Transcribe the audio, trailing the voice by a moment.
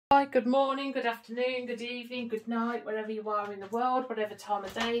Hi, good morning, good afternoon, good evening, good night, wherever you are in the world, whatever time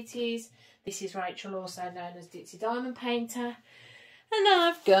of day it is. This is Rachel, also known as Ditsy Diamond Painter, and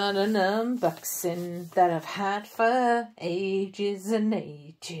I've got an unboxing that I've had for ages and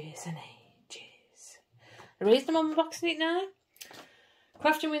ages and ages. The reason I'm unboxing it now,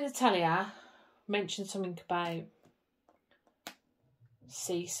 Crafting with Natalia mentioned something about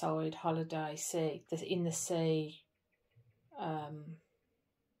seaside holiday, in the sea,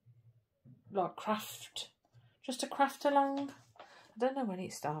 like just a craft along. I don't know when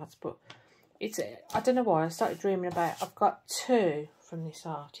it starts, but I don't know why I started dreaming about it. I've got two from this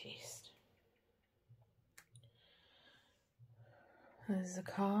artist. There's a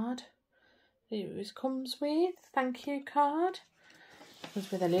card. It comes with thank you card.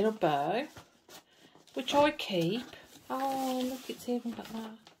 Comes with a little bow, which I keep. Oh look, it's even got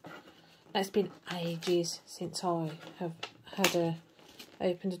that. It's been ages since I have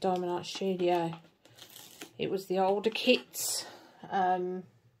opened a Diamond Art Studio. It was the older kits, but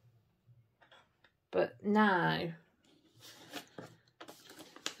now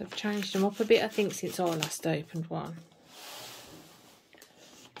they've changed them up a bit, I think, since I last opened one.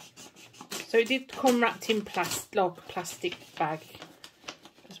 So it did come wrapped in like a plastic bag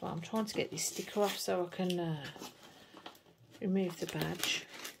as well. I'm trying to get this sticker off so I can remove the badge.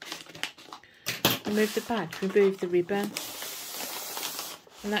 Remove the badge, remove the ribbon.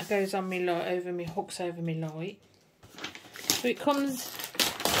 And that goes on me over me hooks over me light. So it comes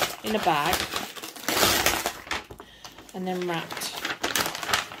in a bag and then wrapped.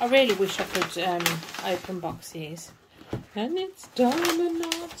 I really wish I could open boxes. And it's Diamond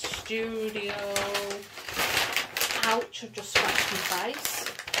Art Studio. Ouch! I just scratched my face.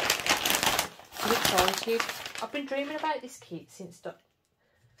 I'm excited. I've been dreaming about this kit since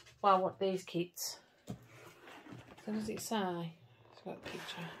these kits. So does it say? Got a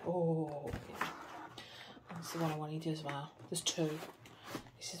picture. Oh, yeah. That's the one I wanted as well. There's two.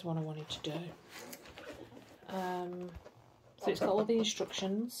 This is what I wanted to do. So it's got all the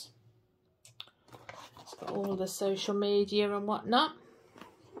instructions. It's got all the social media and whatnot.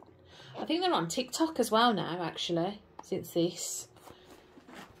 I think they're on TikTok as well now, actually, since this.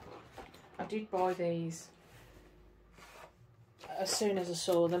 I did buy these as soon as I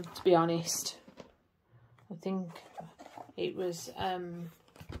saw them, to be honest. I think it was I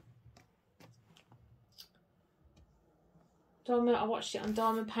watched it on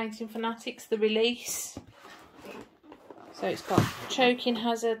Diamond Painting Fanatics, the release. So it's got choking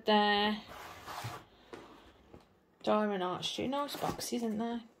hazard there. Diamond Art Studio, nice box, isn't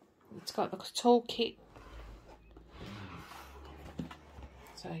there? It's got the toolkit.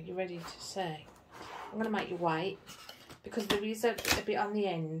 So you're ready to see. I'm going to make you wait because there is a bit on the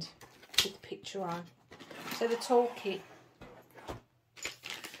end with the picture on. So the toolkit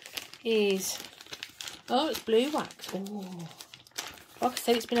is, oh, it's blue wax. Oh, like I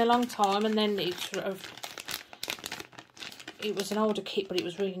said, it's been a long time, and then it was an older kit, but it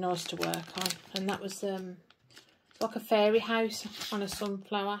was really nice to work on. And that was like a fairy house on a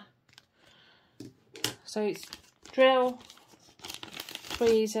sunflower. So it's drill,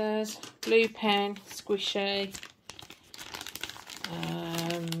 tweezers, blue pen, squishy,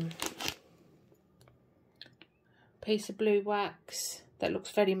 piece of blue wax that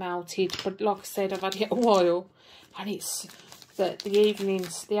looks very melted, but like I said, I've had it a while, and it's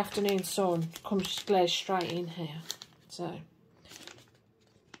the afternoon sun glares straight in here. So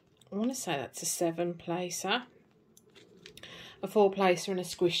I want to say that's a 7-placer, a 4-placer and a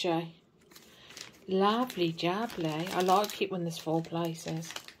squishy. Lovely jubbly. I like it when there's 4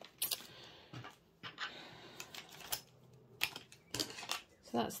 places.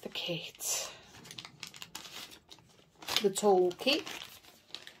 So that's the kit. The tool kit.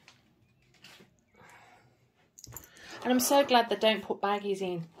 And I'm so glad they don't put baggies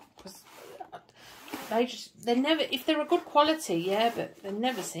in, because they never, if they're a good quality, yeah, but they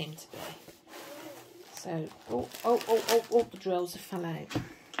never seem to be. So oh, the drills have fell out.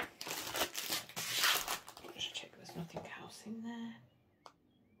 Just check there's nothing else in there.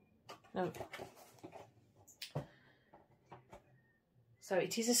 No. So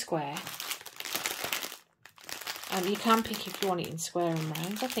it is a square. You can pick if you want it in square and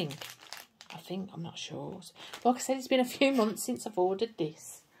round, I think, I'm not sure. Like I said, it's been a few months since I've ordered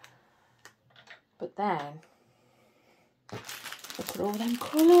this. But then, look at all them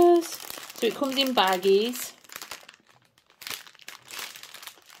colours. So it comes in baggies.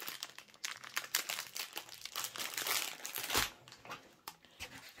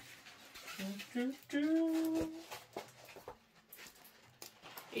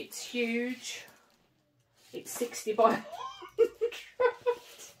 It's huge. It's 60 by 100.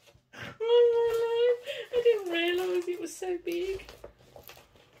 so big.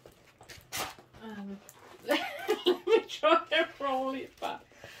 Let me try and roll it back.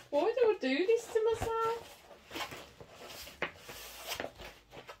 Why do I do this to myself?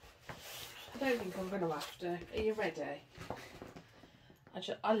 I don't think I'm going to have to. Are you ready?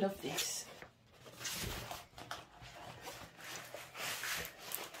 I love this.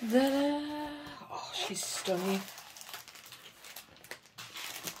 Oh, she's stunning.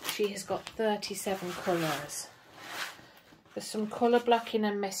 She has got 37 colours. There's some colour blocking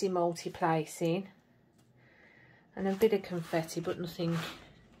and messy multi-placing. And a bit of confetti, but nothing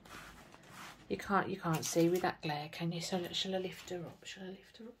you can't see with that glare, can you? So shall I lift her up? Shall I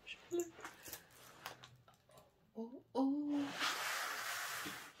lift her up? Shall I lift her up? Oh.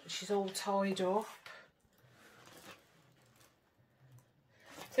 She's all tied up.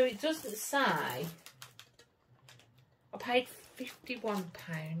 So it doesn't say. I paid £51,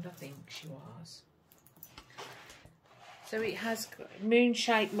 I think she was. So it has got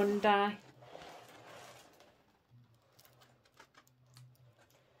Moonshaped Monday.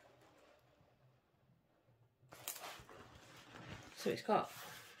 So it's got.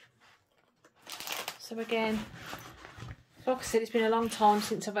 So again, like I said, it's been a long time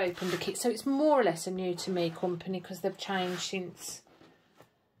since I've opened the kit. So it's more or less a new to me company because they've changed since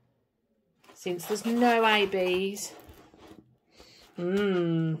there's no ABs.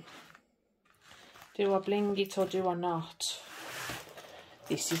 Do I bling it or do I not?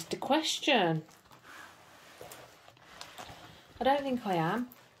 This is the question. I don't think I am.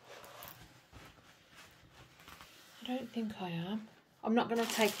 I'm not going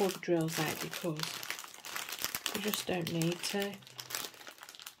to take all the drills out because I just don't need to.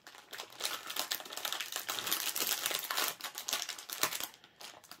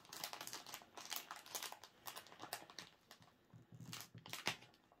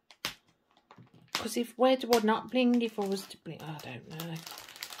 Because where do I not bling if I was to bling? I don't know.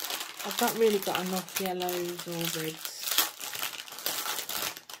 I've not really got enough yellows or reds.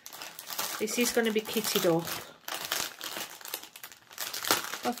 This is going to be kitted up.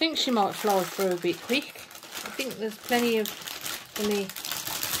 I think she might fly through a bit quick. I think there's plenty of me.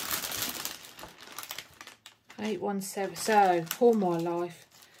 817. So, all my life,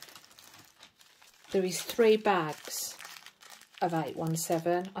 there is 3 bags of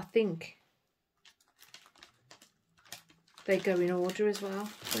 817. I think they go in order as well.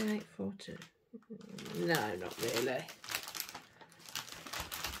 3842. No, not really.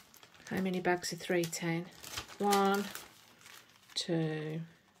 How many bags are 310? 1, 2.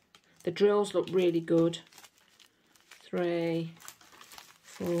 The drills look really good. 3,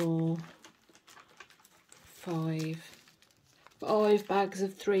 4, 5. 5 bags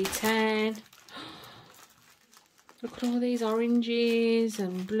of 310. Look at all these oranges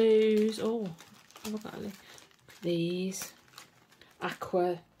and blues. Oh, look at these.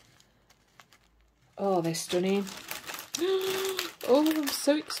 Aqua. Oh, they're stunning. Oh, I'm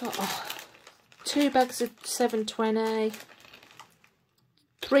so excited. Oh, 2 bags of 720.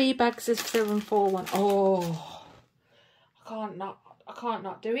 3 bags of 741. Oh, I can't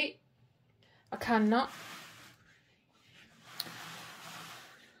not do it. I cannot.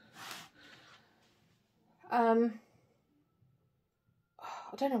 I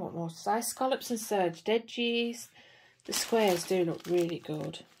don't know what more to say. Scallops and serged edges. The squares do look really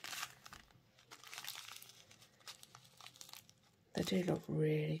good. They do look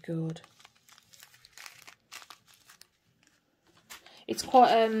really good. It's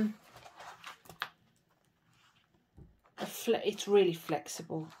quite it's really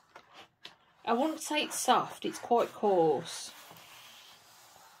flexible. I wouldn't say it's soft. It's quite coarse,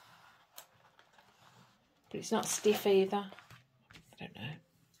 but it's not stiff either. I don't know. I'm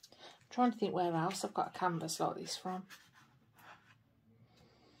trying to think where else I've got a canvas like this from.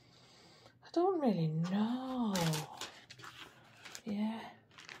 I don't really know. Yeah,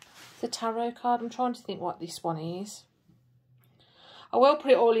 the tarot card. I'm trying to think what this one is. I will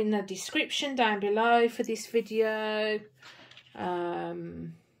put it all in the description down below for this video. I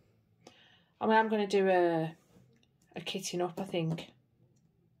mean, I'm going to do a kitting up, I think.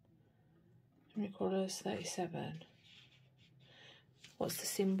 How many colours? 37. What's the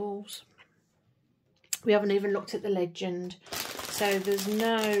symbols? We haven't even looked at the legend. So there's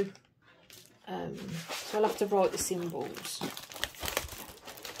no... so I'll have to write the symbols.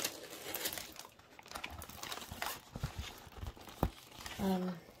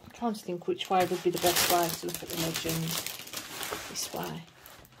 I'm trying to think which way would be the best way to look at the legend. This way.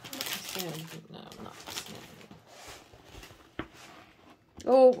 No, I'm not.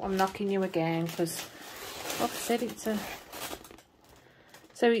 Oh, I'm knocking you again because, like I said, it's a.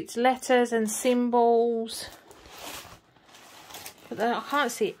 So it's letters and symbols. But then I can't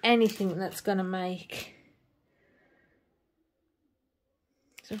see anything that's going to make...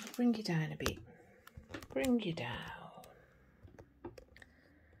 So if I bring you down a bit. Bring you down. I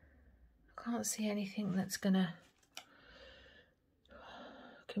can't see anything that's going to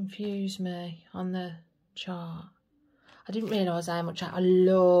confuse me on the chart. I didn't realise how much I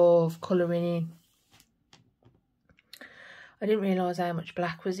love colouring in. I didn't realise how much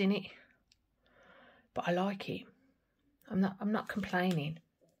black was in it. But I like it. I'm not complaining.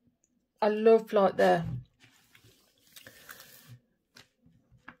 I love like the...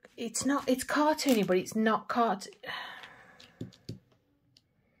 It's cartoony, but it's not cartoon.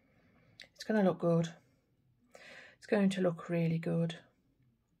 It's going to look good. It's going to look really good.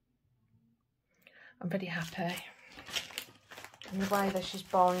 I'm very happy. And the way that she's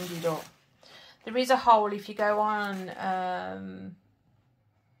binded up. There is a hole if you go on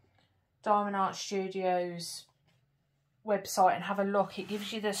Diamond Art Studios website and have a look. It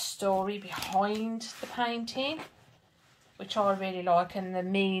gives you the story behind the painting, which I really like, and the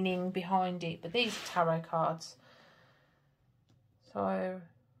meaning behind it. But these are tarot cards. So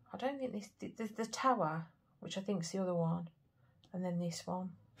I don't think this, the tower, which I think is the other one, and then this one.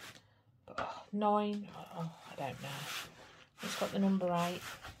 But 9, I don't know. It's got the number 8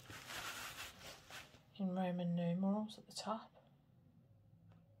 in Roman numerals at the top.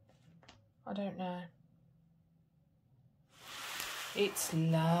 I don't know. It's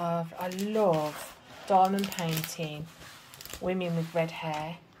love. I love diamond painting women with red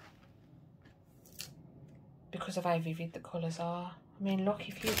hair because of how vivid the colours are. I mean, look,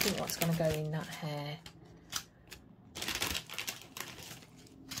 if you think what's going to go in that hair.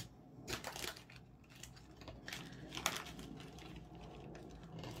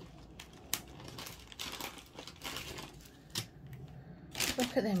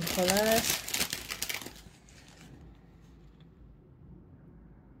 Look at them colours.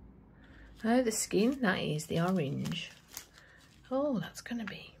 Oh, the skin, that is the orange. Oh, that's going to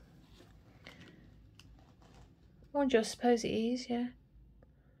be... Orange, I suppose it is, yeah.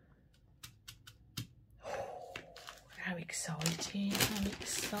 Oh, how exciting, how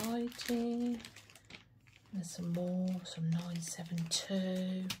exciting. There's some more, some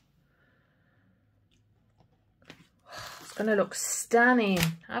 972. It's going to look stunning,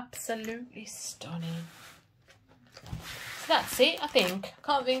 absolutely stunning. So that's it, I think. I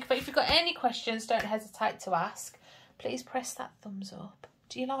can't think, but if you've got any questions, don't hesitate to ask. Please press that thumbs up.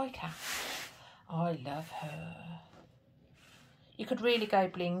 Do you like her? I love her. You could really go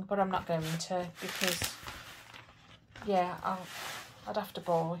bling, but I'm not going to because, yeah, I'd have to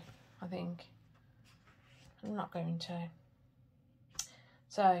buy, I think. I'm not going to.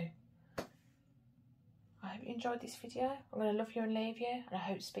 So, I hope you enjoyed this video. I'm going to love you and leave you, and I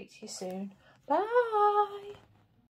hope to speak to you soon. Bye!